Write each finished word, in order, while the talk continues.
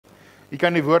U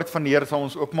kan die woord van die Here saam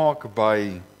ons oopmaak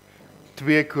by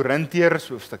 2 Korintiërs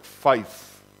hoofstuk 5.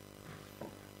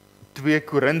 2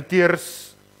 Korintiërs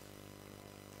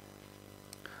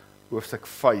hoofstuk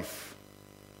 5.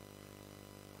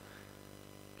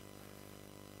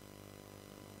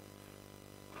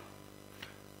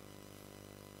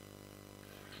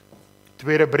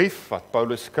 Tweede brief wat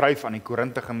Paulus skryf aan die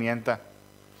Korinte gemeente.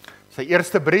 Sy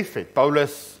eerste brief het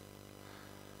Paulus,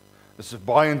 dit is 'n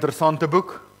baie interessante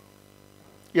boek.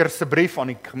 Eerste brief aan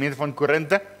die gemeente van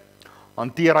Korinte,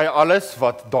 hanteer hy alles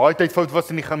wat daai tyd fout was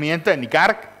in die gemeente, in die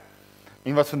kerk,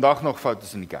 en wat vandag nog fout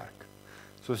is in die kerk.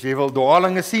 So as jy wil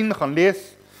dwalinge sien, gaan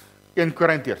lees 1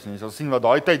 Korintiërs, en jy sal sien wat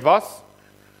daai tyd was,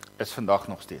 is vandag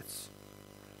nog steeds.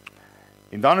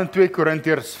 En dan in 2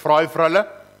 Korintiërs vra hy vir hulle,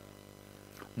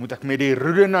 moet ek met die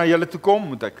roede na julle toe kom,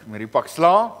 moet ek met die pak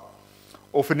sla,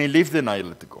 of in die liefde na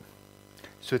julle toe kom.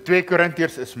 So 2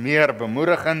 Korintiërs is meer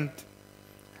bemoedigend,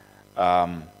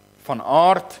 van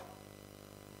aard,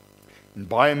 en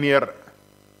baie meer,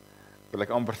 wil ek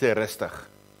amper sê rustig,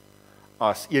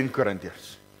 as 1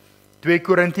 Korintiërs. 2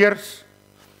 Korintiërs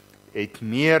het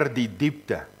meer die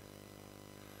diepte,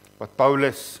 wat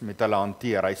Paulus met hulle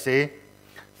hanteer. Hy sê,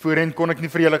 voorheen kon ek nie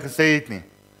vir julle gesê het nie,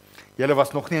 julle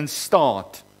was nog nie in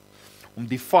staat, om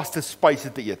die vaste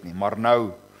spyse te eet nie, maar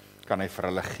nou kan hy vir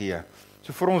hulle gee.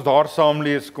 So vir ons daar saam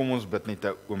lees, kom ons bid net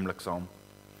 'n oomblik saam.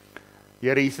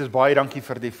 Here Jesus, baie dankie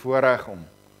vir die voorreg om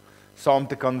saam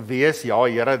te kan wees. Ja,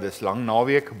 Here, dis lang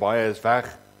naweek, baie is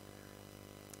weg.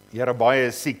 Here, baie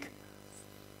is siek.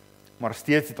 Maar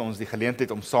steeds het ons die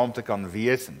geleentheid om saam te kan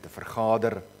wees en te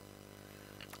vergader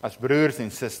as broers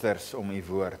en susters om u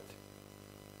woord.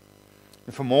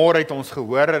 En vanmôre het ons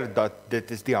gehoor dat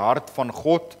dit is die hart van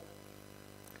God.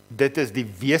 Dit is die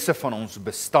wese van ons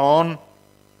bestaan.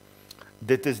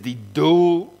 Dit is die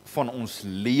doel van ons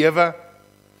lewe,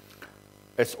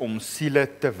 is om siele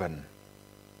te win.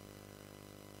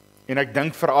 En ek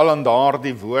dink veral aan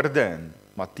daardie woorde in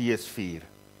Matteus 4.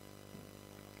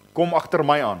 Kom agter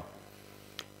my aan,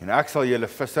 en ek sal julle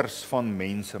vissers van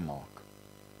mense maak.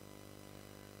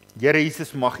 Here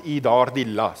Jesus, mag u daardie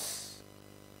las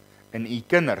in u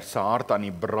kinders se hart aan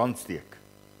die brand steek,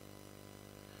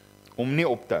 om nie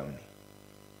op te hou nie,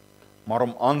 maar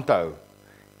om aan te hou,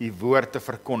 u woord te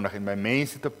verkondig en by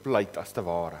mense te pleit as te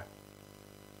ware.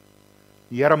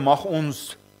 Here, mag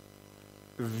ons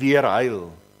weer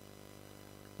huil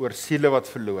oor siele wat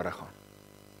verlore gaan.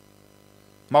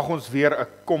 Mag ons weer 'n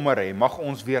kommer hê, mag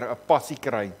ons weer 'n passie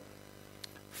kry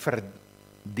vir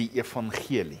die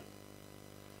evangelie.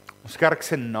 Ons kerk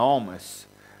se naam is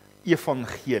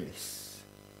evangelies.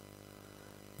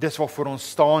 Dis wat vir ons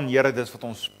staan, Here, dis wat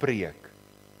ons preek.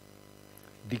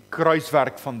 Die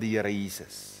kruiswerk van die Here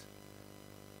Jesus.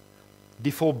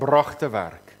 Die volbragte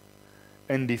werk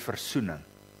in die versoening.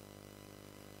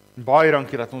 Baie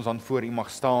dankie dat ons dan voor u mag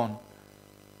staan,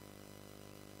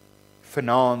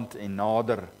 vanaand en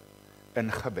nader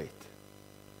in gebed.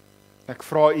 Ek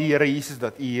vra u, Here Jesus,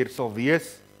 dat u hier sal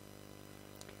wees,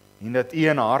 en dat u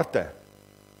in harte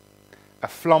 'n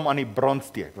vlam aan die brand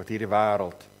steek, wat hierdie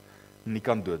wêreld nie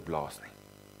kan doodblaas nie.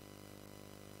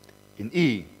 En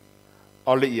u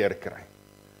alle eer kry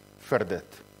vir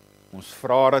dit. Ons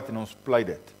vra dit en ons pleit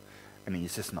dit in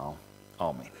Jesus naam.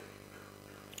 Amen.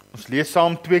 Ons lees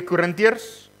saam 2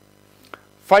 Korintiërs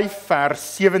 5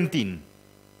 vers 17.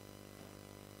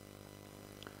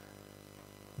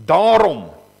 Daarom,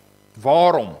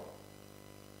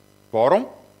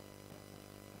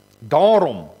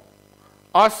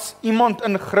 as iemand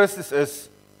in Christus is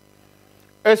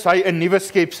hy 'n nuwe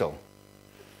skepsel.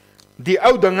 Die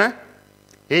ou dinge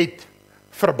het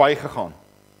verbygegaan.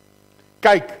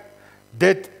 Kyk,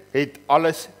 dit het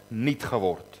alles nuut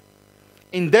geword.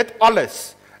 En dit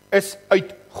alles is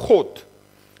uit God,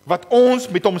 wat ons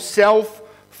met homself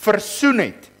versoen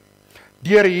het,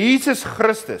 deur Jesus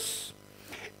Christus,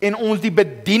 en ons die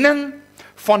bediening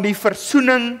van die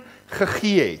versoening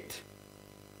gegee het.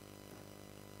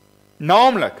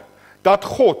 Naamlik, dat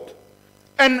God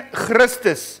in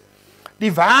Christus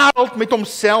die wêreld met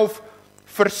homself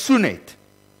versoen het,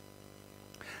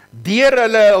 deur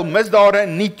hulle misdade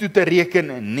nie toe te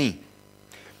reken nie,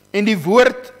 en die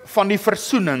woord van die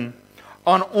versoening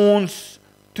aan ons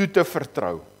toe te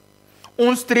vertrou.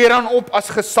 Ons tree dan op as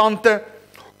gesande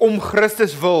om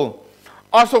Christus wil,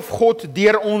 asof God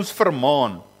deur ons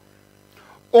vermaan.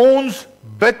 Ons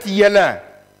bid julle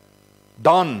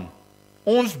dan,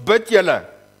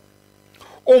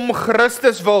 om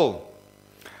Christus wil,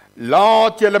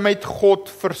 laat julle met God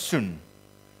versoen,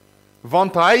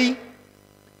 want hy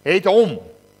het hom,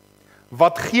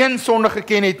 wat geen sonde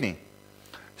geken het nie,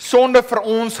 sonde vir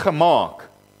ons gemaak,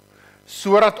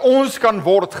 sodat ons kan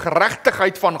word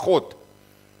geregtigheid van God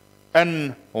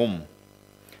in hom.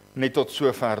 Net tot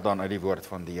sover dan uit die woord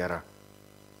van die Here.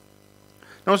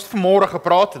 Nou ons het vanmôre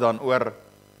gepraat dan oor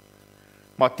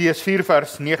Matteus 4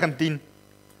 vers 19,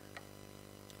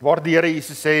 waar die Here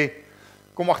Jesus sê,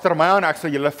 kom agter my aan, ek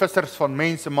sal julle vissers van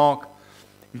mense maak.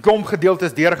 En klomp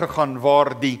gedeeltes deurgegaan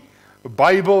waar die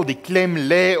Bybel die klem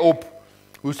lê op,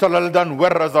 hoe sal hulle dan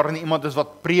hoor as daar nie iemand is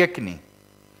wat preek nie?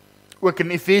 Ook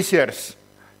in Efesiërs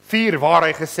 4 waar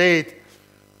hy gesê het,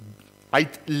 hy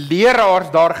het leraars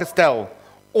daar gestel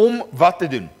om wat te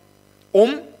doen?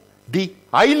 Om die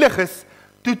heiliges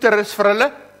toe te rus vir hulle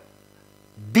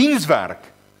dienswerk.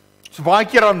 So baie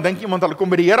keer dan dink iemand, hulle kom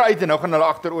by die Here uit en nou gaan hulle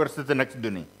agteroor sit en niks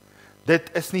doen nie.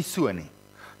 Dit is nie so nie.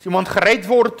 As iemand gered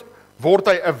word, word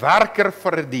hy 'n werker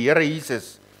vir die Here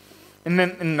Jesus.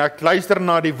 En ek luister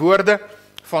na die woorde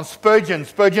van Spurgeon.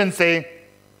 Spurgeon sê,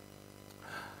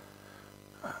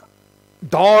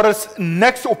 daar is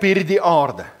niks op hierdie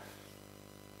aarde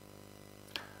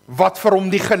wat vir hom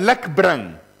die geluk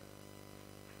bring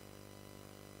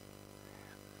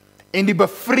en die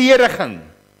bevrediging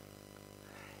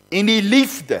en die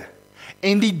liefde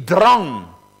en die drang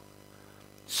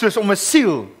soos om 'n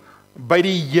siel by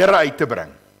die Here uit te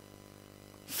bring.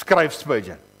 Skryf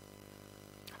Spurgeon.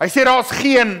 Hy sê daar's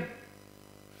geen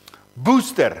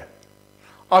booster,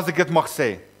 as ek dit mag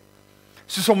sê,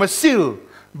 soos om 'n siel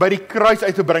by die kruis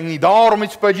uit te bring nie. Daarom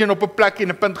het Spurgeon op 'n plek en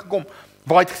 'n punt gekom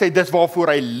waar hy het gesê dis waarvoor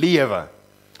hy lewe,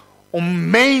 om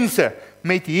mense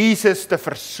met Jesus te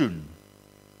versoen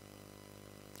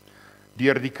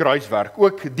deur die kruiswerk.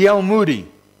 Ook D.L. Moody,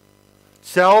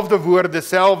 selfde woorde,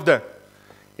 selfde,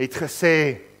 het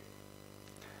gesê,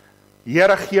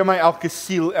 Here, gee my elke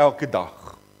siel elke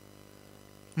dag.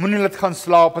 Moenie laat gaan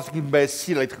slaap as ek nie by 'n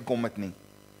siel uitgekom het nie.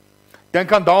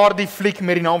 Dink aan daardie fliek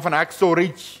met die naam van Hacksaw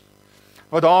Ridge,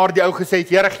 wat daar die ou gesê het,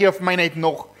 Here, gee vir my net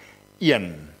nog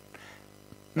een.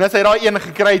 En as hy daai een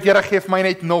gekry het, Here, gee vir my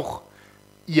net nog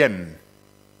een.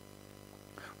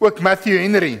 Ook Matthew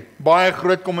Henry, baie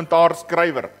groot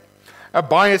kommentaarskrywer, 'n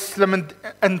baie slim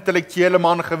intellektuele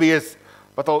man gewees,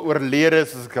 wat al oorlede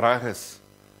is as ek reg is.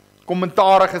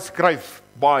 Kommentare geskryf,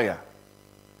 baie.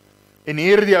 En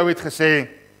hierdie ou het gesê,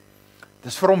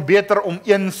 dis vir hom beter om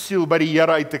een siel by die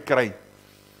Here uit te kry,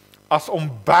 as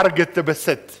om berge te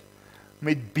besit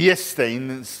met beeste,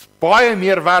 en is baie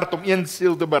meer werd om een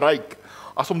siel te bereik,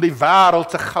 as om die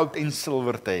wêreld se goud en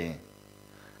silwer te hê.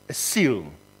 'n Siel,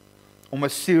 om 'n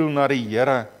siel na die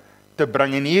Here te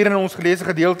bring. En hier in ons geleesde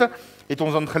gedeelte, het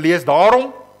ons dan gelees,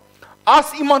 daarom,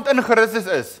 as iemand in Christus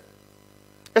is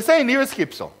hy 'n nuwe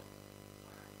skepsel.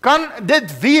 Kan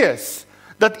dit wees,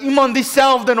 dat iemand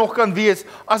dieselfde nog kan wees,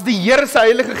 as die Here se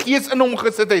Heilige Gees in hom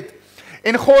gesit het,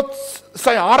 en God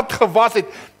sy hart gewas het,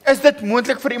 is dit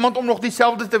moontlik vir iemand om nog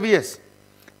dieselfde te wees?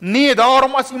 Nee,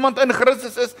 daarom as iemand in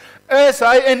Christus is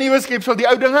hy 'n nuwe skepsel. Die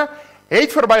ou dinge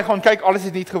het verbygaan, kyk, alles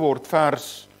het nuut geword.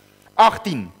 Vers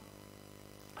 18.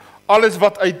 Alles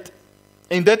wat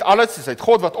en dit alles is uit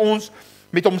God wat ons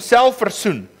met homself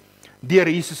versoen deur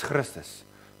Jesus Christus.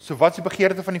 So wat is die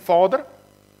begeerte van die Vader?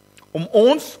 Om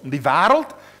die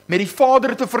wêreld met die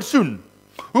Vader te versoen.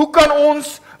 Hoe kan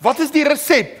ons, wat is die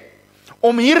resep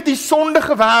om hierdie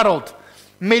sondige wêreld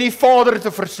met die Vader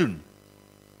te versoen?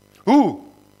 Hoe?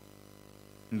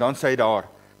 En dan sê hy daar,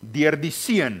 deur die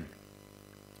Seun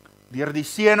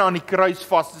aan die kruis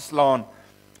vas te slaan,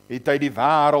 het hy die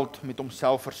wêreld met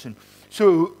homself versoen.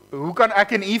 So, hoe kan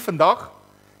ek en u vandag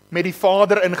met die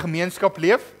Vader in gemeenskap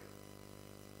leef?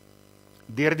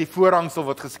 Deur die voorhangsel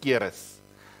wat geskeur is.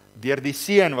 Deur die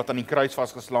Seun wat aan die kruis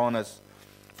vasgeslaan is.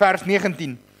 Vers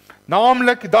 19.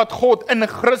 Naamlik dat God in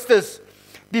Christus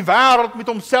die wêreld met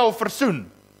homself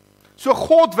versoen. So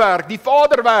God werk, die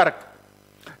Vader werk,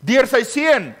 deur sy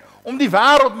Seun, om die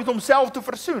wêreld met homself te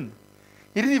versoen.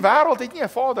 Hierdie wêreld het nie 'n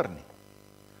Vader nie.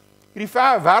 Hierdie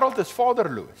wêreld is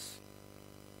vaderloos.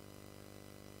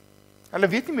 Hulle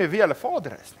weet nie meer wie hulle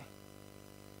Vader is nie.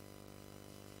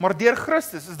 Maar deur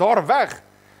Christus is daar 'n weg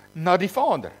na die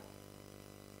Vader.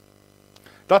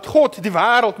 Dat God die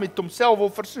wêreld met homself wil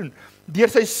versoen, deur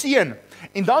sy Seun.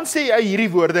 En dan sê hy hierdie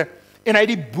woorde, en hy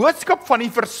die boodskap van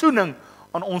die versoening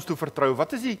aan ons toe vertrou.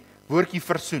 Wat is die woordjie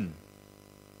versoen?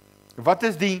 Wat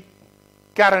is die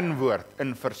kernwoord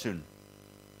in versoen?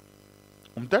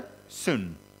 Om te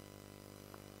soen.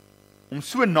 Om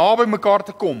so naby mekaar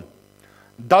te kom,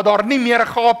 dat daar nie meer 'n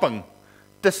gaping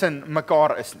tussen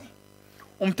mekaar is nie.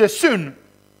 Om te soen,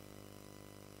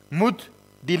 moet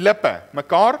die lippe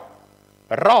mekaar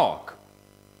raak.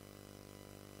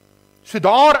 So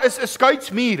daar is 'n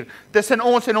skeidsmuur tussen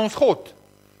ons en ons God.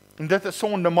 En dit is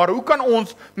sonde, maar hoe kan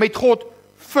ons met God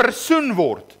versoen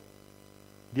word?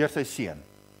 deur sy seun.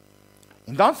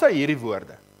 En dan sê hy hierdie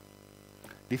woorde.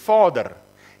 Die Vader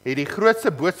het die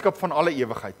grootste boodskap van alle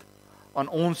ewigheid aan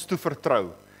ons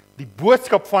toevertrou. Die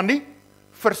boodskap van die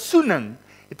versoening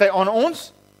het hy aan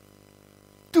ons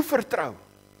toevertrou.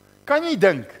 Kan jy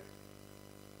dink?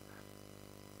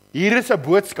 Hier is 'n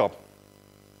boodskap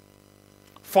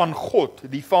van God,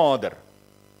 die Vader.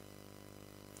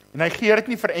 En hy gee dit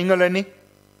nie vir engele nie.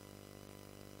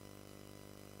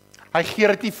 Hy gee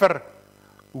dit nie vir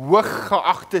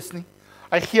hooggeagtes nie.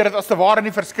 Hy gee dit as te ware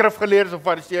nie vir skrifgeleerdes of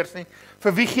fariseërs nie.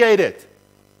 Vir wie gee hy dit?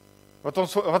 Wat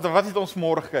het ons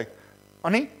môre gekyk?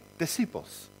 Aan die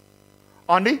disippels.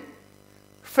 Aan die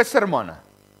vissermanne.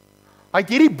 Hy het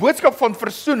hierdie boodskap van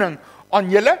versoening aan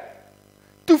julle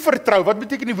toevertrou. Wat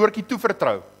beteken die woordjie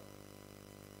toevertrou?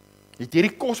 Jy het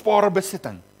hierdie kosbare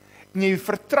besitting en jy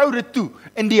vertrou dit toe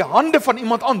in die hande van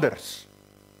iemand anders.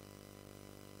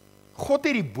 God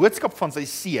het die boodskap van sy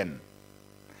seun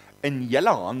in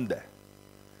julle hande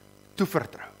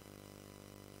toevertrou.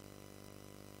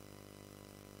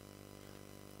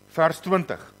 Vers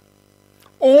 20.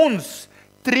 Ons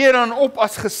tree dan op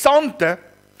as gesandte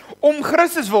om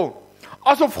Christus wil,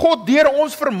 asof God deur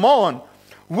ons vermaan.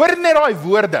 Hoor net daai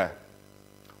woorde.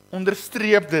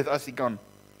 Onderstreep dit as jy kan.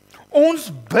 Ons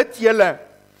bid julle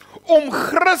om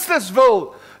Christus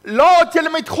wil, laat julle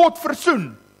met God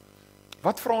versoen.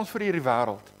 Wat vra ons vir hierdie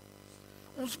wêreld?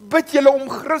 Ons bid julle om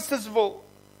Christus wil,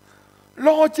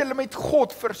 laat julle met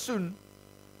God versoen.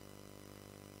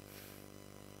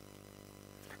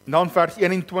 En dan vers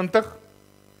 21,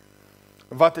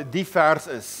 wat die vers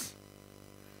is,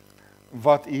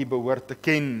 wat u behoort te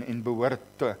ken en behoort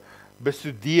te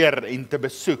bestudeer en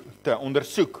te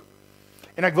ondersoek.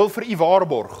 En ek wil vir u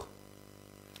waarborg,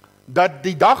 dat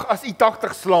die dag as u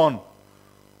 80 slaan,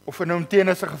 of in oom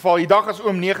Tenis se geval, die dag as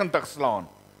oom 90 slaan,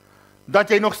 dat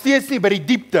jy nog steeds nie by die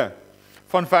diepte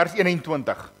van vers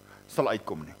 21 sal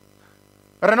uitkom nie.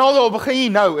 Ronaldo, begin jy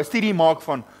nou 'n studie maak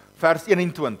van vers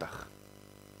 21.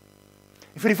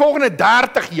 En vir die volgende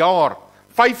 30 jaar,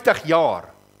 50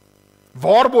 jaar,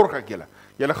 waarborg ek julle,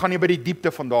 julle gaan nie by die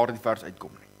diepte van daardie vers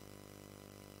uitkom nie.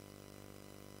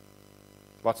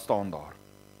 Wat staan daar?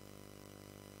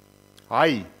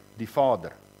 Hy, die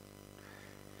Vader,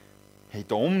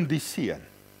 het hom die seun,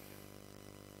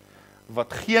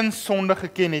 wat geen sonde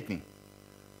geken het nie,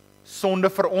 sonde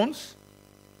vir ons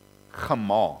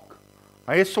gemaak.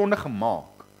 Hy het sonde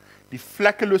gemaak, die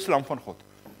vlekkelose lam van God,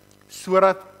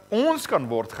 sodat ons kan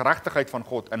word geregtigheid van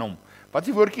God in hom. Wat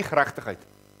is die woordjie geregtigheid?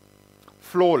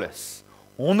 Flawless,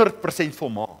 100%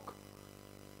 volmaak.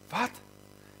 Wat?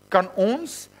 Kan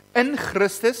ons in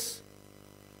Christus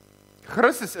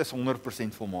is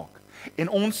 100% volmaak, en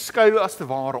ons skuil as te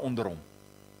ware onder hom.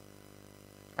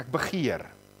 Ek begeer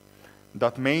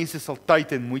dat mense sal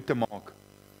tyd en moeite maak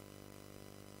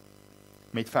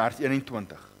met vers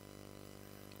 21,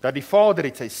 dat die Vader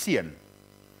het sy seun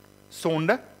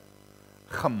sonde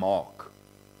gemaak.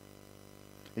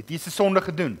 Het Jesus sonde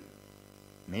gedoen?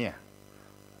 Nee.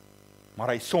 Maar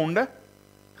hy sonde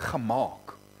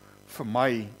gemaak vir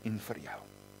my en vir jou.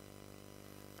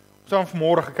 Ons het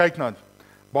vanmôre gekyk na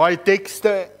baie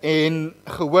tekste en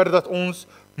gehoor dat ons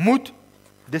moet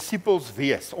disippels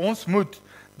wees. Ons moet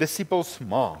disippels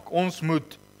maak. Ons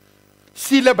moet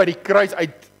siele by die kruis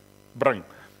uitbring.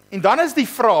 En dan is die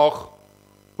vraag,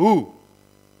 hoe?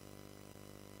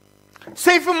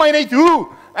 Sê vir my net hoe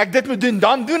ek dit moet doen,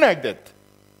 dan doen ek dit.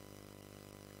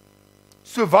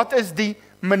 So wat is die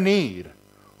manier?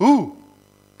 Hoe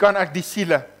kan ek die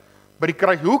siele by die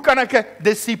kruis, hoe kan ek 'n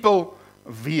disipel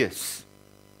wees?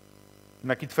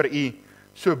 En ek het vir u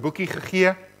so 'n boekie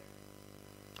gegee,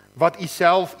 wat u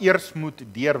self eers moet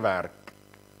deurwerk.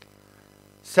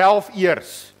 Self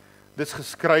eers. Dit is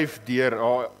geskryf deur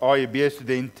 'n AEB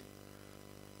student,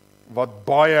 wat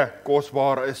baie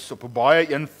kosbaar is, op 'n baie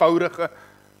eenvoudige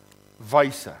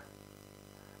wyse.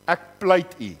 Ek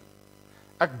pleit u,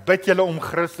 ek bid julle om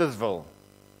Christus wil,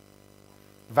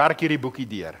 werk hierdie boekie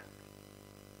deur.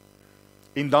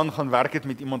 En dan gaan werk dit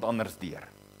met iemand anders deur.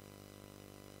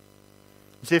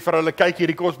 Sê vir hulle, kyk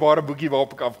hierdie kosbare boekie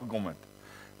waarop ek afgekom het.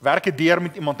 Werk dit deur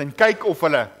met iemand en kyk of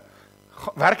hulle,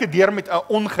 werk dit deur met 'n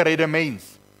ongeredde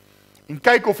mens. En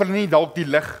kyk of hulle nie dalk die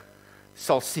lig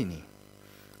sal sien nie.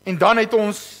 En dan het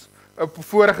ons op 'n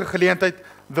vorige geleentheid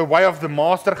The Way of the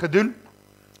Master gedoen.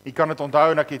 Jy kan dit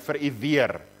onthou en ek het vir u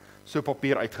weer so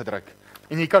papier uitgedruk.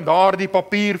 En jy kan daardie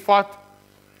papier vat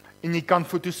en jy kan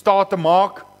fotostate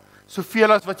maak,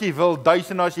 soveel as wat jy wil,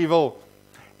 1000 as jy wil.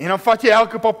 En dan vat jy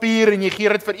elke papier en jy gee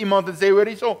dit vir iemand en sê, hoor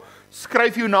hierso,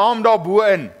 skryf jou naam daarbo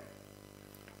in.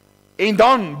 En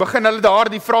dan begin hulle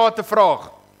daardie vrae te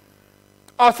vra.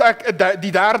 As ek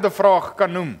die derde vraag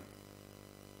kan noem,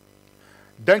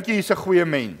 dink jy is 'n goeie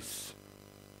mens?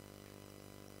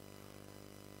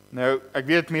 Nou, ek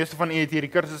weet meeste van u het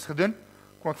hierdie kursus gedoen.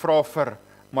 Kom ek vra vir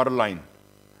Marlene.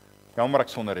 Jammer ek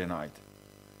sonder henne uit.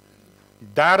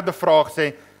 Die derde vraag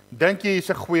sê, dink jy is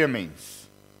 'n goeie mens?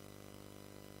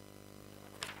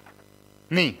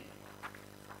 Nee.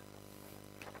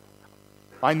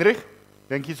 Heinrich,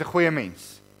 dink jy is 'n goeie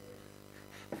mens?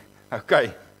 OK.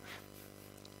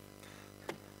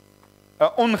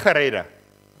 'n ongeredde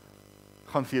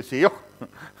gaan vir jou sê, "Joh,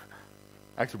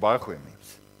 ek is 'n baie goeie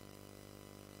mens."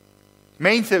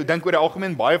 Mense dink oor die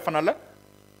algemeen baie van hulle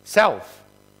self.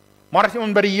 Maar as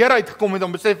iemand by die Here uitgekom het,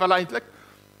 dan besef hulle eintlik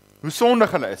hoe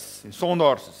sondig hulle is, en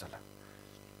sondaars is hulle.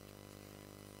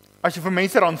 As jy vir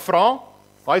mense dan vra,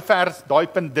 daai vers, daai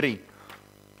punt 3,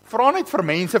 vra net vir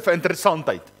mense vir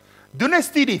interessantheid. Doen 'n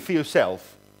studie vir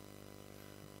jouself.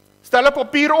 Stel 'n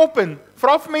papier op en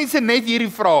vra vir mense net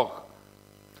hierdie vraag.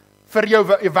 Vir jou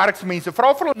werksmense,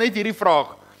 vra vir hulle net hierdie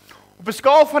vraag. Op 'n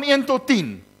skaal van 1 tot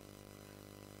 10.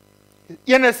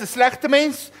 1 is 'n slegte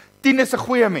mens, 10 is 'n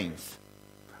goeie mens.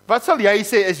 Wat sal jy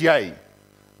sê is jy?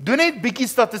 Doen net bietjie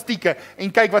statistieke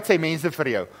en kyk wat sê mense vir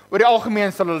jou. Oor die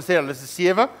algemeen sal hulle sê hulle is 'n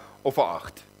 7 of 'n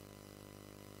 8.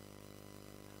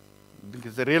 Ek dink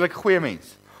dit is 'n redelik goeie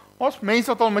mens. Ons mense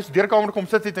wat al in my studeerkamer kom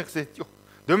sit het en gesê, "Joh,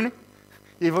 Dominee,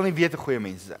 jy wil nie weet 'n goeie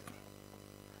mens is ek nie.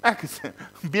 Ek is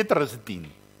beter as 'n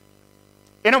 10."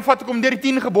 En dan vat ek hom deur die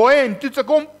 10 gebooie en toets ek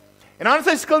hom, en dan is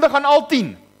hy skuldig aan al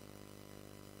 10.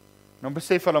 Dan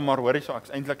besef hulle maar, hoor hierso, ek is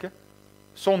eintlik 'n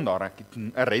sondaar, ek het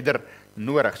 'n redder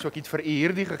nodig. So ek het vir u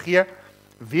hierdie gegee,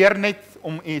 weer net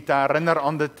om u te herinner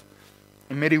aan dit,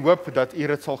 en met die hoop dat u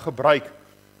dit sal gebruik.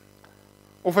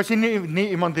 Of as jy nie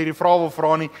iemand hierdie vraag wil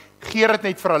vra nie, gee dit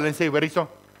net vir hulle en sê, hoor hierso,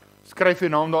 skryf jou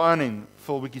naam daarin en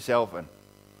vul bietjie self in.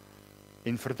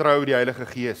 En vertrou die Heilige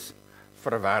Gees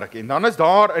vir 'n werk. En dan is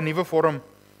daar 'n nuwe vorm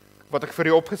wat ek vir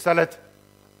u opgestel het.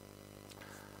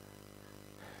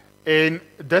 En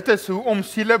dit is hoe om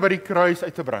siele by die kruis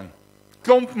uit te bring.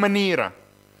 Klomp maniere.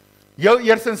 Heel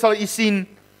eerstens sal u sien,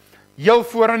 heel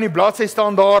vooraan die bladsy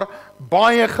staan daar,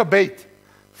 baie gebed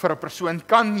vir 'n persoon.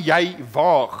 Kan jy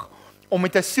waag om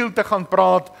met 'n siel te gaan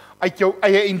praat uit jou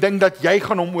eie en dink dat jy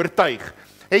gaan hom oortuig?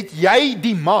 Het jy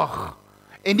die mag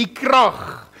en die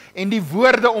krag en die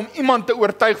woorde om iemand te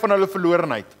oortuig van hulle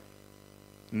verlorenheid?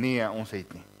 Nee, ons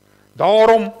het nie.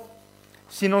 Daarom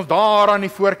sien ons daar aan die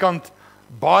voorkant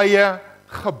baie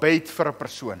gebed vir 'n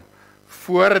persoon.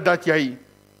 Voordat jy,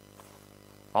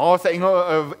 daar's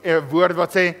 'n woord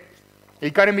wat sê,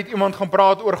 jy kan nie met iemand gaan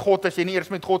praat oor God as jy nie eers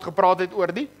met God gepraat het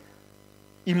oor die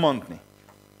iemand nie.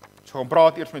 So gaan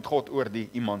praat eers met God oor die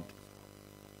iemand.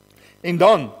 En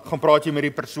dan gaan praat jy met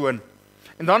die persoon.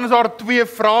 En dan is daar 2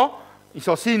 vrae. Jy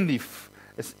sal sien, die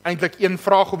is eintlik 1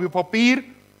 vraag op jou papier.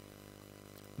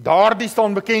 Daardie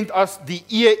staan bekend as die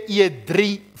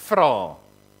EE3 vraag.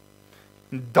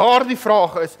 Daardie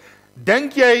vraag is,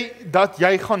 dink jy dat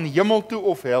jy gaan hemel toe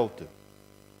of hel toe?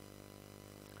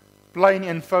 Plain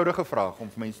eenvoudige vraag om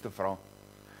vir mense te vra.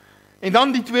 En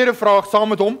dan die tweede vraag saam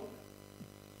met hom.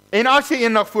 En as jy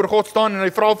eendag voor God staan en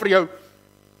hy vra vir jou,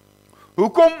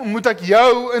 hoekom moet ek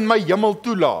jou in my hemel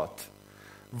toelaat?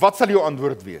 Wat sal jou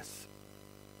antwoord wees?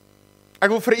 Ek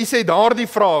wil vir u sê, daardie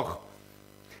vraag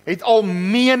het al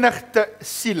menigte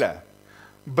siele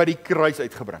by die kruis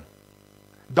uitgebring.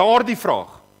 Daardie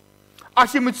vraag.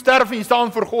 As jy moet sterf en jy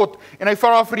staan voor God en hy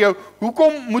vra vir jou,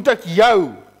 hoekom moet ek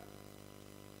jou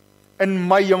in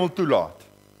my hemel toelaat?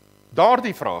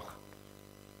 Daardie vraag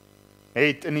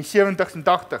het in die 70s en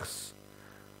 80s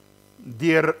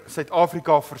deur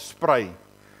Suid-Afrika versprei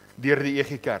deur die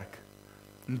EG Kerk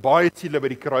en baie siele by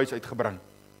die kruis uitgebring.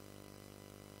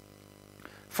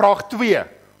 Vraag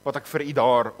 2 wat ek vir u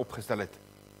daar opgestel het.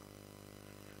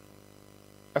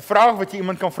 'n Vraag wat jy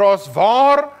iemand kan vra is,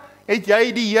 waar het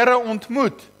jy die Here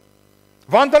ontmoet?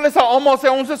 Want hulle sal almal sê,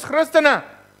 ons is Christene.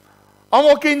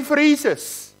 Almal ken vir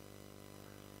Jesus.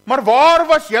 Maar waar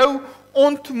was jou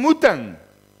ontmoeting?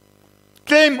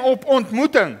 Klem op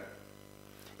ontmoeting.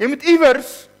 Jy moet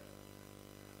iewers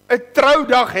 'n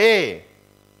troudag hê.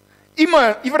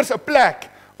 Iewers 'n plek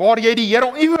waar jy die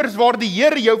Here, iewers waar die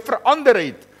Here jou verander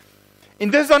het. En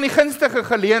dis dan die gunstige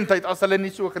geleentheid, as hulle nie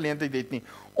so 'n geleentheid het nie,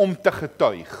 om te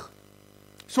getuig.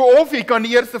 So of jy kan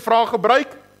die eerste vraag gebruik,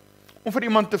 om vir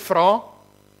iemand te vra.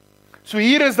 So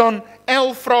hier is dan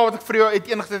 11 vrae wat ek vir jou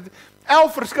uiteengesit het.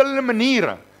 11 verskillende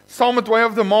maniere, saam met Way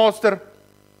of the Master,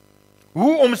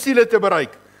 hoe om siele te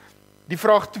bereik. Die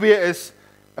vraag 2 is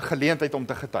 'n geleentheid om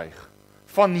te getuig.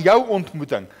 Van jou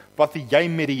ontmoeting, wat jy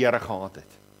met die Here gehad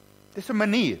het. Dis 'n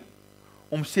manier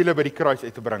om siele by die kruis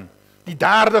uit te bring. Die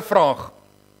derde vraag,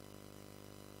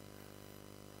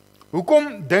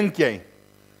 Hoekom dink jy,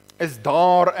 is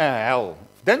daar 'n hel?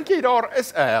 Dink jy daar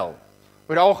is 'n hel?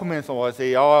 Oor die algemeen sal hulle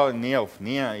sê, ja, nee of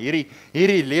nee,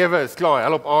 hierdie lewe is klaar,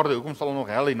 hel op aarde, hoekom sal nog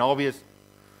hel hierna wees?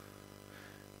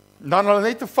 Dan hulle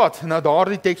net te vat na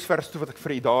daardie teksvers toe wat ek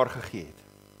vir u daar gegee het.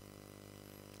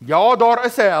 Ja, daar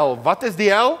is 'n hel. Wat is die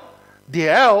hel? Die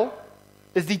hel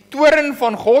is die toorn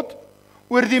van God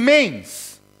oor die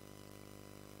mens.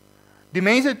 Die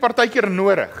mens het partykeer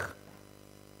nodig.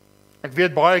 Ek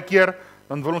weet baie keer,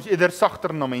 dan wil ons eerder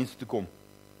sagter na mense toe kom.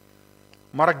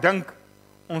 Maar ek dink,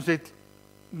 ons het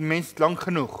mens lank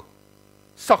genoeg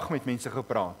sag met mense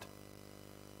gepraat.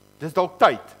 Dis dalk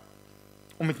tyd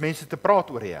om met mense te praat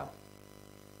oor die hel.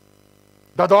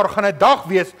 Dat daar gaan 'n dag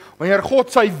wees wanneer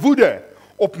God sy woede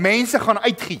op mense gaan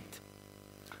uitgiet.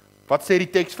 Wat sê die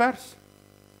teksvers?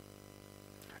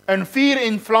 In vuur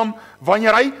en vlam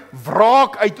wanneer hy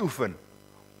wraak uitoefen.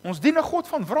 Ons dien 'n God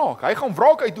van wraak. Hy gaan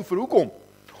wraak uitoefen. Hoekom?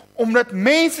 Omdat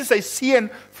mense sy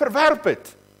seun verwerp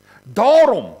het.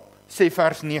 Daarom, sê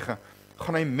vers 9,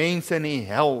 gaan hy mense in die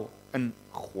hel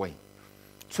ingooi.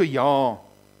 So ja,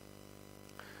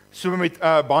 so met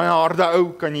 'n baie harde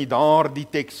ou kan jy daar die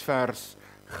teksvers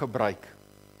gebruik.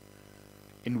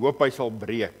 En hoop hy sal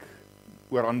breek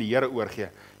oor aan die Here oorgee.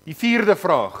 Die 4de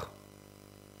vraag.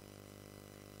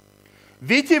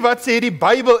 Weet jy wat sê die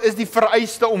Bybel is die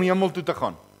vereiste om hemel toe te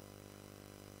gaan?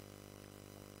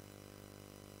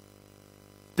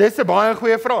 Dis 'n baie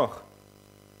goeie vraag.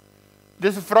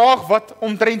 Dis 'n vraag wat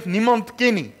omtrent niemand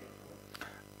ken nie.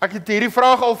 Ek het hierdie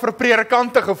vraag al vir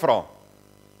predikante gevra.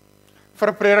 Vir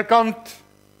 'n predikant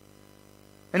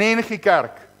in 'n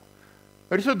kerk.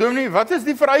 Hoor so dominee, wat is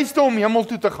die vereiste om hemel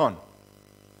toe te gaan?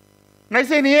 En hy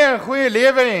sê nee, goeie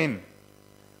lewe en,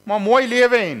 maar mooi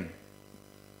lewe en,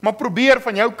 maar probeer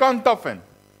van jou kant af in.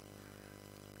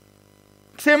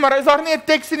 Ek sê, maar is daar nie 'n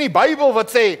teks in die Bybel wat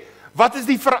sê, wat is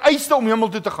die vereiste om hemel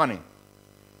toe te gaan nie?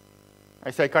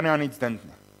 Hy sê, hy kan nie aan iets dink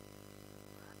nie.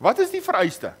 Wat is die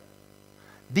vereiste?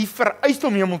 Die vereiste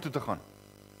om hemel toe te gaan.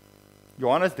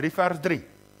 Johannes 3 vers 3.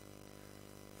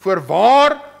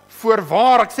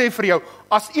 Voorwaar, ek sê vir jou,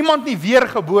 as iemand nie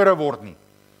weergebore word nie,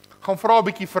 gaan vra 'n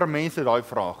bietjie vir mense daai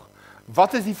vraag.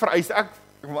 Wat is die vereiste? Ek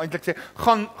wil eintlik sê,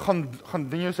 gaan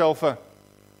doen jouself 'n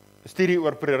studie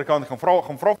oor predikante,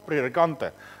 gaan vra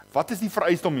predikante, wat is die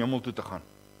vereiste om hemel toe te gaan?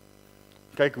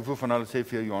 Kyk hoeveel van hulle sê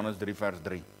vir jou Johannes 3 vers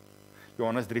 3.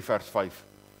 Johannes 3 vers 5.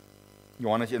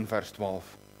 Johannes 1 vers 12.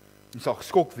 Jy sal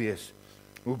geskok wees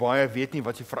hoe baie weet nie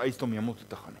wat jy vereis om hemel toe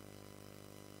te gaan nie.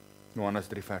 Johannes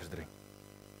 3 vers 3.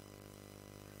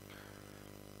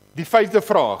 Die 5de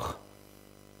vraag.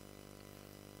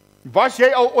 Was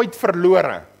jy al ooit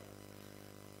verlore?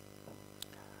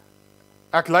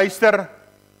 Ek luister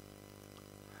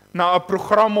na 'n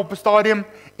program op 'n stadium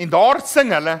en daar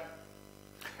sing hulle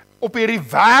op hierdie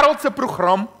wêreldse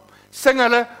program sing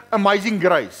hulle Amazing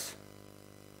Grace.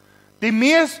 Die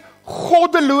mees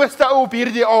goddeloosste ou op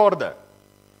hierdie aarde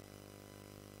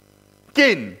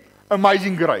ken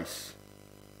Amazing Grace.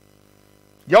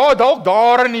 Ja, dalk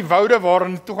daar in die woude waar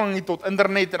hulle toegang het tot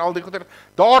internet en al die goeie,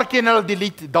 daar ken hulle die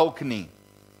lied dalk nie.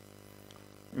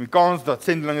 Die kans dat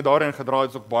sendelinge daarin gedraai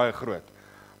is ook baie groot.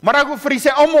 Maar ek wil vir julle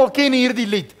sê, almal ken hierdie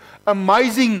lied,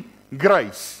 Amazing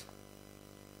Grace.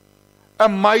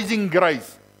 Amazing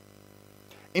Grace.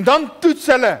 En dan toets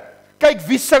hulle, kyk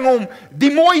wie sing hom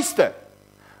die mooiste.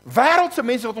 Wêreldse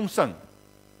mense wat hom sing.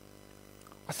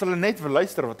 As hulle net wil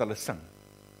luister wat hulle sing.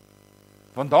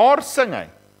 Want daar sing hy,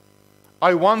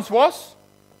 I once was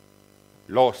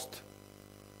lost,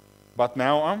 but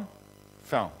now I'm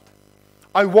found.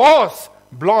 I was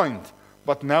blind,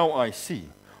 but now I see.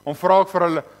 Om vra ek vir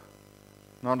hulle,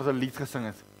 nadat hulle lied gesing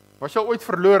het, was jy ooit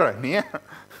verlore? Nee,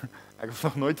 ek was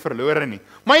nog nooit verlore nie.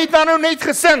 Maar jy het dan nou net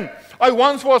gesing, I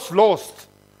once was lost,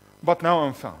 but now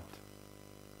I'm found.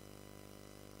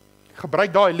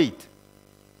 Gebruik daai lied.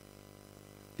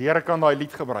 Die Here kan daai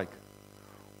lied gebruik,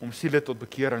 om siele tot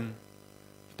bekering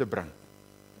te bring.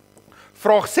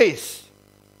 Vraag 6,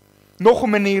 nog 'n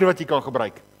manier wat jy kan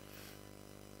gebruik.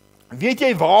 Weet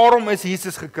jy waarom is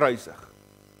Jesus gekruisig?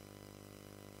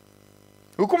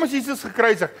 Hoekom is Jesus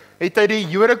gekruisig? Het hy die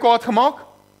Jode kwaad gemaak?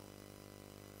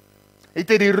 Het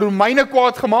hy die Romeine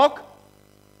kwaad gemaak?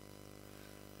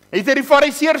 Het hy die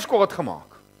Fariseërs kwaad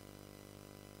gemaak?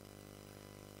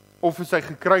 Of is hy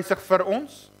gekruisig vir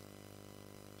ons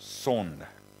sonde?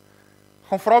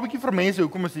 Gaan vra 'n bietjie vir mense,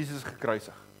 hoekom is Jesus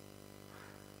gekruisig?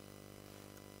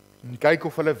 En kyk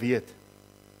of hulle weet.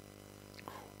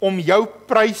 Om jou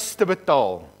prys te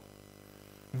betaal.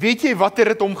 Weet jy wat het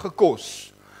dit hom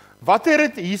gekos? Wat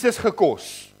het dit Jesus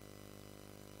gekos?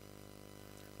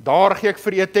 Daar gee ek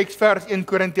vir 'n teksvers 1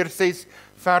 Korintiërs 6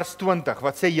 vers 20,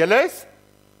 wat sê julle is?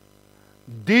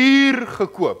 Duur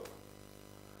gekoop.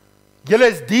 Julle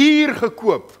is duur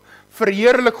gekoop.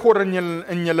 Verheerlik God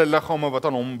in julle liggame wat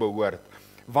aan hom behoort.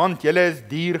 Want julle is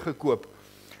duur gekoop.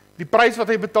 Die prys wat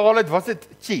hy betaal het, was dit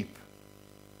cheap?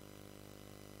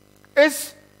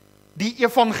 Is die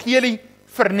evangelie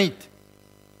verniet?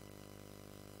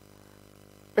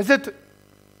 Is dit,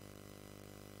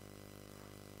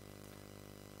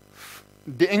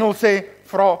 die engel sê,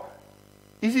 vra,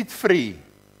 is it free?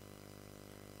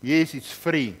 Yes, it's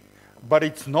free, but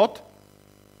it's not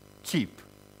cheap.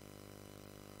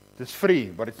 It's free,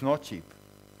 but it's not cheap.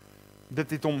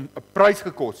 Dit het hom 'n prys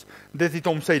gekos. Dit het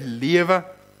hom sy lewe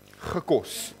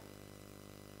gekos.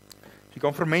 Jy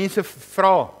kan vir mense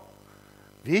vra,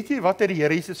 weet jy wat het die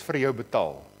Here Jesus vir jou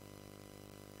betaal?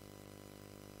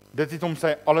 Dit het hom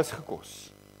sy alles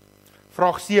gekos.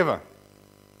 Vraag 7.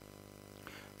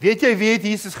 Weet jy wie het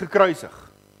Jesus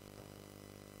gekruisig?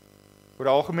 Oor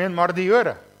die algemeen maar die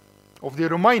Jode of die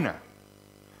Romeine.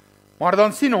 Maar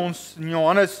dan sien ons in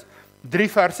Johannes 3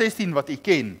 vers 16 wat u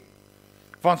ken.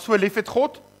 Want so lief het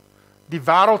God die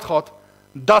wêreld gehad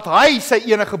dat hy sy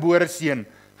eniggebore seun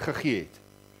gegee het.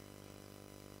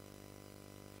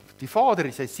 Die Vader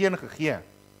het sy seun gegee.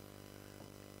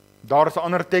 Daar is 'n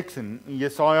ander teks in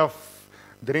Jesaja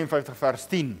 53 vers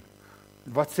 10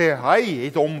 wat sê hy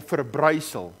het hom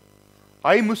verbrysel.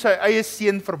 Hy moes sy eie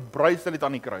seun verbrysel het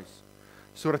aan die kruis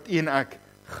sodat u en ek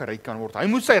gered kan word. Hy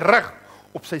moes sy rug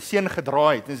op sy seun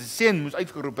gedraai het en sy seun moes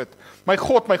uitgeroep het: my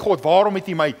God, waarom het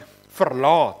U my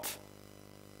verlaat?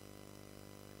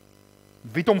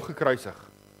 Wie het hom gekruisig?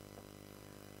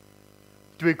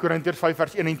 2 Korintiërs 5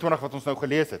 vers 21 wat ons nou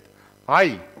gelees het.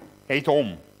 Hy het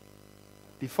hom.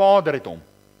 Die Vader het hom.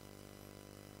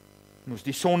 Moes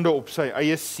die sonde op sy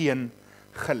eie seun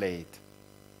gelê het.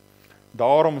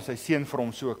 Daarom is sy seun vir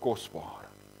hom so kosbaar.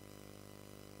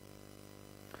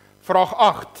 Vraag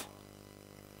 8.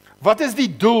 Wat is die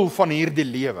doel van hierdie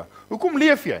lewe? Hoekom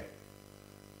leef jy?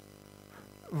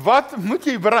 Wat moet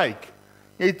jy bereik?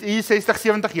 Jy het hier 60,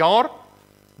 70 jaar.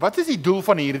 Wat is die doel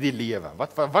van hierdie lewe?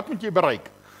 Wat moet jy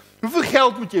bereik? Hoeveel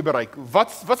geld moet jy bereik?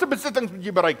 Wat se besittings moet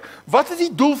jy bereik? Wat is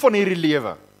die doel van hierdie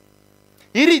lewe?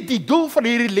 Die doel van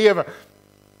hierdie lewe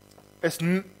is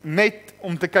net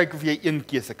om te kyk of jy een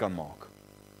keuse kan maak.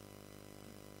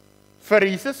 Vir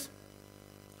Jesus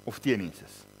of teen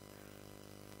Jesus.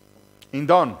 En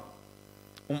dan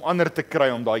om ander te kry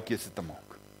om daai keuse te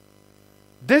maak.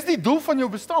 Dis die doel van jou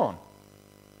bestaan.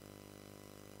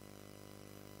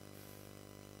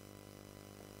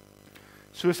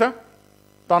 Soos 'n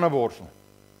tandeborsel.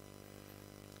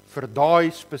 Vir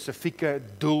daai spesifieke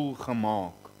doel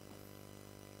gemaak.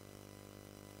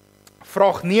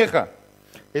 Vraag 9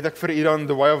 het ek vir u dan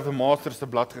The Way of the Master se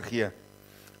blad gegee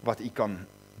wat u kan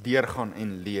deurgaan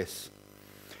en lees.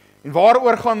 En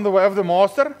waaroor gaan The Way of the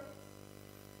Master?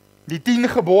 Die 10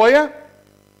 gebooie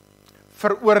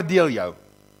veroordeel jou.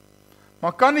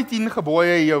 Maar kan die 10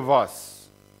 gebooie jou was?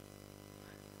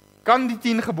 Kan die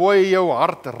 10 gebooie jou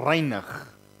hart reinig?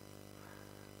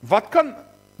 Wat kan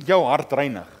jou hart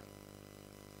reinig?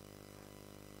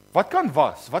 Wat kan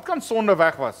was? Wat kan sonde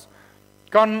wegwas?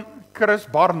 Kan Chris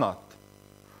Barnard?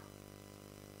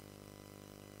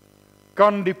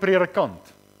 Kan die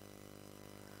predikant?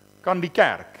 Kan die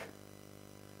kerk?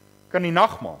 Kan die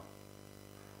nagmaal?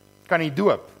 Kan die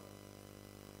doop?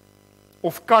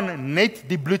 Of kan net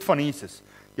die bloed van Jesus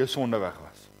jou sonde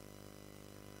wegwas?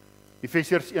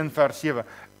 Efesiërs 1 vers 7.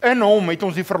 In hom het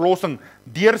ons die verlossing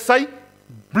deur sy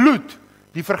bloed,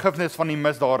 die vergifnis van die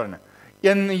misdade.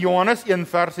 1 Johannes 1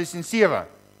 vers 6 en 7.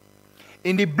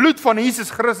 En die bloed van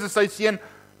Jesus Christus sy seun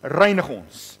reinig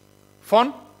ons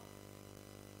van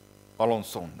al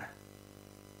ons sonde.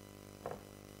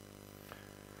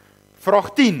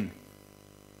 Vraag 10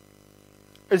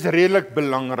 is redelik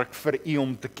belangrik vir u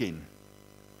om te ken.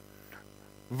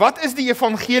 Wat is die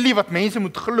evangelie wat mense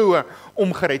moet glo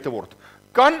om gered te word?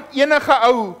 Kan enige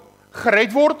ou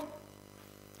gered word?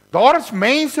 Daar is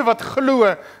mense wat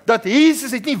glo dat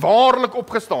Jesus het nie waarlik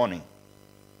opgestaan nie.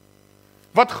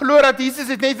 Wat glo dat Jesus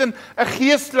het net in 'n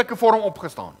geestelike vorm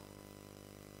opgestaan.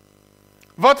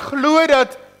 Wat glo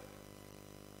dat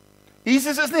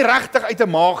Jesus is nie regtig uit 'n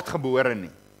maagd gebore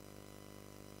nie.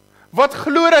 Wat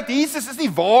glo dat Jesus is nie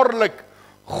waarlik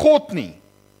God nie.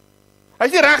 Hy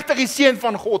is nie regtig die seun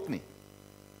van God nie.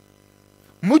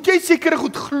 Moet jy seker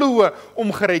goed glo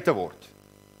om gered te word?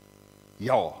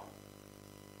 Ja.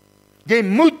 Jy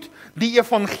moet die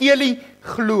evangelie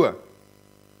glo.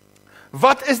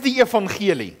 Wat is die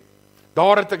evangelie?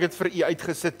 Daar het ek dit vir u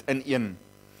uitgesit in 1.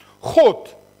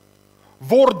 God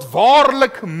word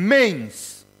waarlik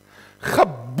mens,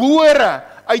 gebore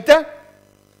uit 'n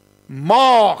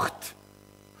maagd,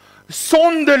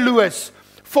 sondeloos,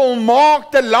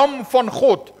 volmaakte lam van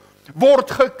God,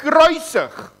 word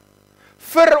gekruisig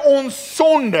vir ons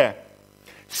sonde,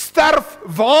 sterf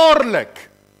waarlik.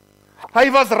 Hy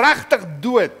was regtig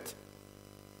dood.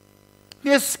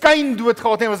 Nie 'n skyndood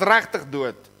gehad nie, hy was regtig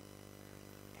dood.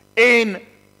 En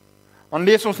dan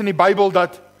lees ons in die Bybel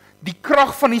dat die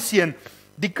krag van die Seun,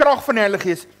 die krag van die Heilige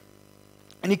Gees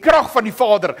en die krag van die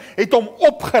Vader het hom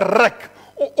opgewek.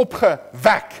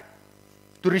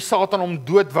 Toe die Satan hom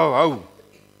dood wou hou,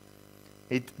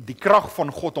 het die krag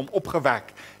van God hom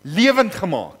opgewek, lewend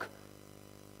gemaak.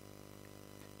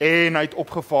 En hy het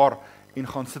opgevaar en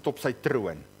gaan sit op sy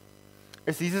troon.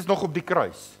 Is Jesus nog op die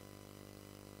kruis?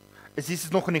 Is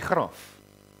Jesus nog in die graf?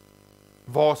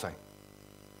 Waar is hy?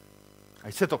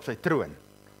 Hy sit op sy troon,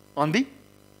 aan die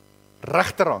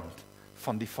regterhand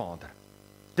van die Vader.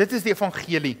 Dit is die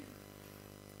evangelie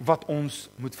wat ons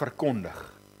moet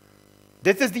verkondig.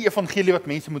 Dit is die evangelie wat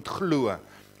mense moet glo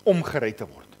om gered te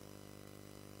word.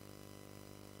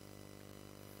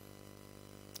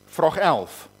 Vraag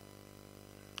 11.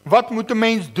 Wat moet 'n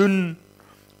mens doen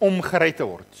om gered te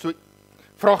word? So,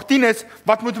 vraag 10 is,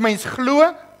 wat moet 'n mens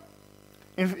glo?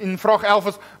 En vraag 11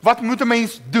 is, wat moet 'n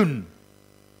mens doen?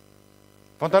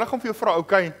 Want hulle gaan vir jou vra,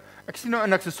 okay, ek sien nou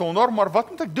in ek's 'n sondaar, maar wat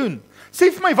moet ek doen?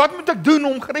 Sê vir my, wat moet ek doen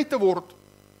om gered te word?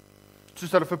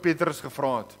 Soos hulle vir Petrus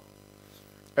gevra het.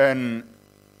 In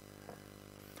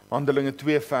Handelinge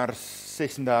 2 vers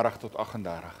 36 tot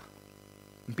 38.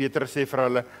 En Petrus sê vir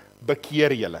hulle,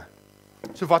 bekeer julle.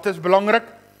 So wat is belangrik?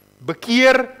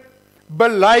 Bekeer,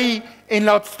 bely en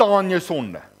laat staan jou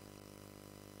sonde.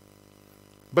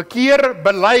 Bekeer,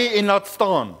 bely en laat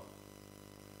staan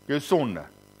jou sonde.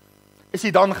 Is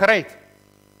jy dan gered?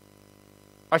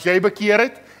 As jy bekeer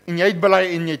het en jy het bely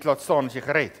en jy het laat staan, is jy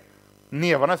gered?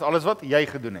 Nee, want is alles wat jy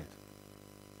gedoen het.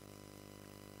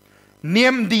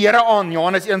 Neem die Here aan,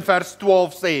 Johannes 1 vers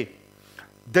 12 sê,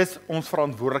 dis ons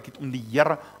verantwoordelikheid om die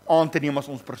Here aan te neem as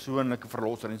ons persoonlike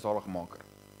verlosser en saligmaker.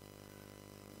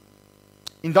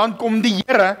 En dan kom die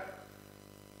Here,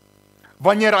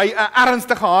 wanneer hy 'n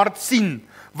ernstige hart sien,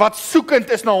 wat soekend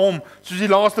is na hom, soos die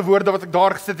laaste woorde wat ek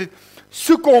daar gesit het,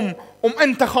 soek hom om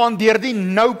in te gaan deur die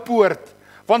nou poort,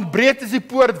 want breed is die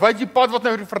poort, wyd die pad wat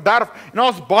nou die verderf, en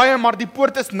daar is baie, maar die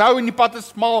poort is nou en die pad is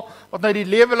smal, wat nou die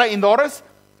lewe lei, en daar is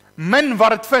min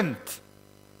wat het vind.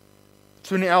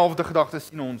 So in die 11de gedagte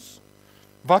sien ons,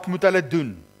 wat moet hulle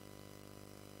doen?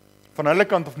 Van hulle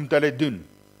kant of moet hulle doen?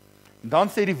 En dan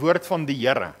sê die woord van die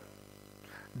Here,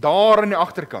 daar in die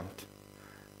agterkant,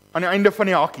 aan die einde van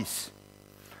die hakkies,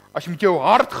 as jy met jou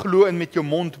hart glo en met jou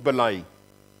mond bely.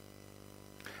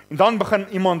 En dan begin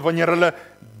iemand, wanneer hulle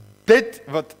dit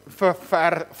wat vir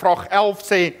vraag 11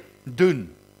 sê,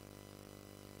 doen.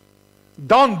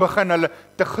 Dan begin hulle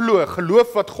te glo,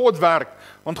 geloof wat God werk,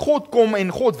 want God kom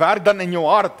en God werk dan in jou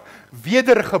hart,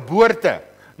 wedergeboorte,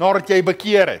 nadat jy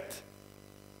bekeer het.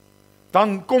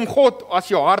 Dan kom God as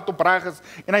jou hart opreg is,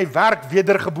 en hy werk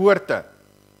wedergeboorte.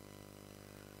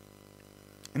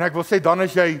 En ek wil sê, dan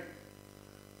is jy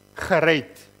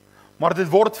gered. Maar dit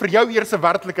word vir jou eers 'n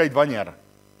werklikheid wanneer?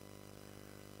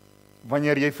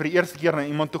 Wanneer jy vir die eerste keer na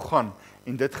iemand toe gaan,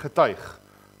 en dit getuig.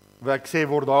 Wat ek sê,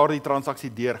 word daar die transaksie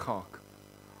deurgehaak.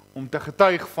 Om te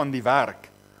getuig van die werk.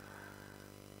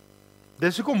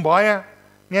 Dis hoekom baie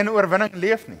nie in oorwinning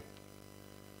leef nie.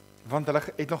 Want hulle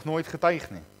het nog nooit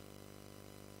getuig nie.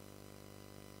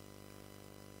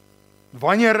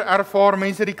 Wanneer ervaar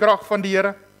mense die krag van die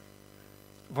Here?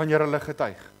 Wanneer hulle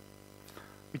getuig.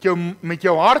 Met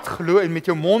jou hart glo en met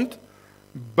jou mond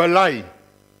bely,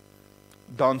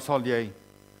 dan sal jy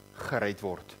gered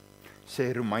word.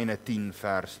 Sê Romeine 10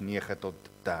 vers 9 tot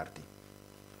 13.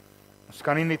 Ons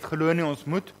kan nie net glo nie, ons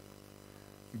moet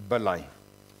bely.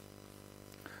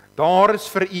 Daar is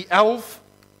vir u 11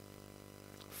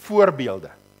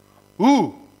 voorbeelde.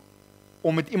 Hoe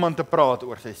om met iemand te praat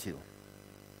oor sy siel.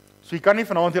 So jy kan nie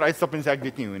vanaand hier uitstap en sê ek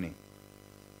weet nie hoe nie.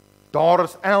 Daar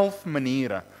is 11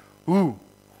 maniere hoe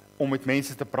om met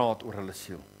mense te praat oor hulle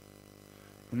siel.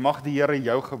 En mag die Here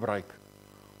jou gebruik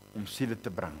om siele te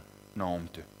bring na hom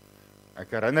toe.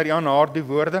 Ek herinner jou aan daardie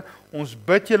woorde, ons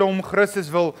bid julle om Christus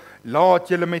wil, laat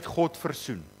julle met God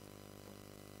versoen.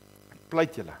 Ek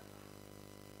pleit julle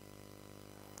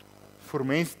vir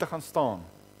mense te gaan staan.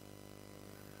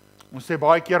 Ons sê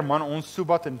baie keer, man, ons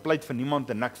soebat en pleit vir niemand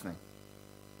en niks nie.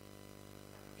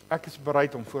 Ek is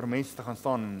bereid om voor mense te gaan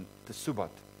staan en te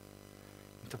soebat.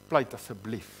 En te pleit,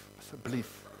 asseblief,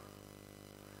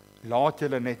 laat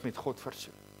julle net met God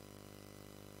versoen.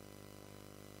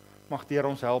 Mag die Here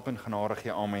ons help en genade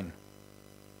gee, amen.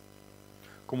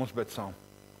 Kom ons bid saam.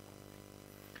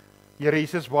 Here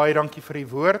Jesus, baie dankie vir die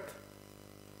woord.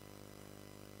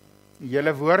 die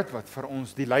hele woord wat vir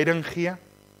ons die leiding gee.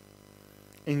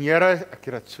 En Here, ek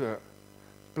het dit so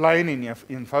plain en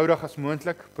eenvoudig as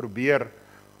moontlik probeer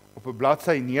op 'n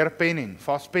bladsy neerpen en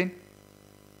vaspen.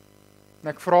 En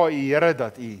ek vra U Here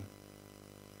dat U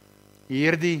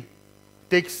hierdie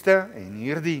tekste en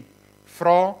hierdie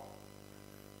vrae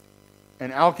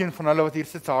en elkeen van hulle wat hier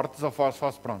sit se harte sal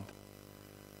vasbrand.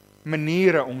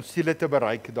 Maniere om siele te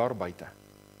bereik daar buite.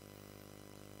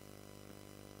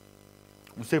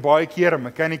 Ons sê baie keer 'n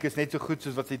mechanic is net so goed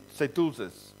soos wat sy tools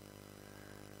is.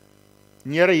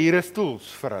 En Here, hier is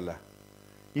tools vir hulle.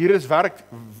 Hier is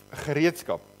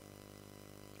werkgereedskap.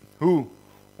 Hoe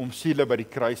om siele by die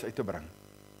kruis uit te bring.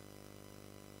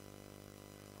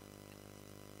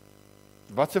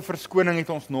 Wat 'n verskoning het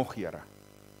ons nog, Here,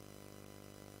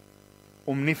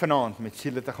 om nie vanaand met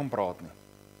siele te gaan praat nie.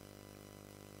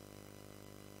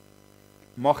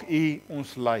 Mag U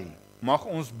ons lei, mag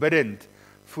ons bidend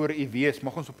voor U wees,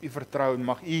 mag ons op U vertrou en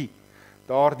mag U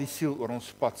daardie siel oor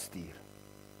ons pad stuur.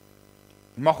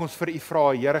 Mag ons vir U vra,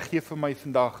 Here, gee vir my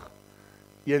vandag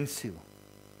een siel.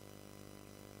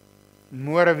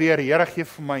 Môre weer, Here, gee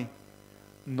vir my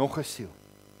nog 'n siel.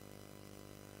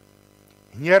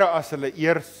 En Here, as hulle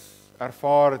eers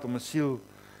ervaar het om 'n siel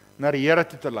na die Here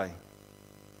toe te lei,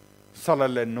 sal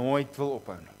hulle nooit wil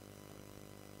ophou nie.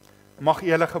 Mag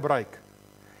U hulle gebruik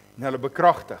en hulle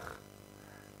bekragtig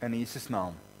in Jesus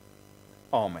naam.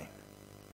 Amen.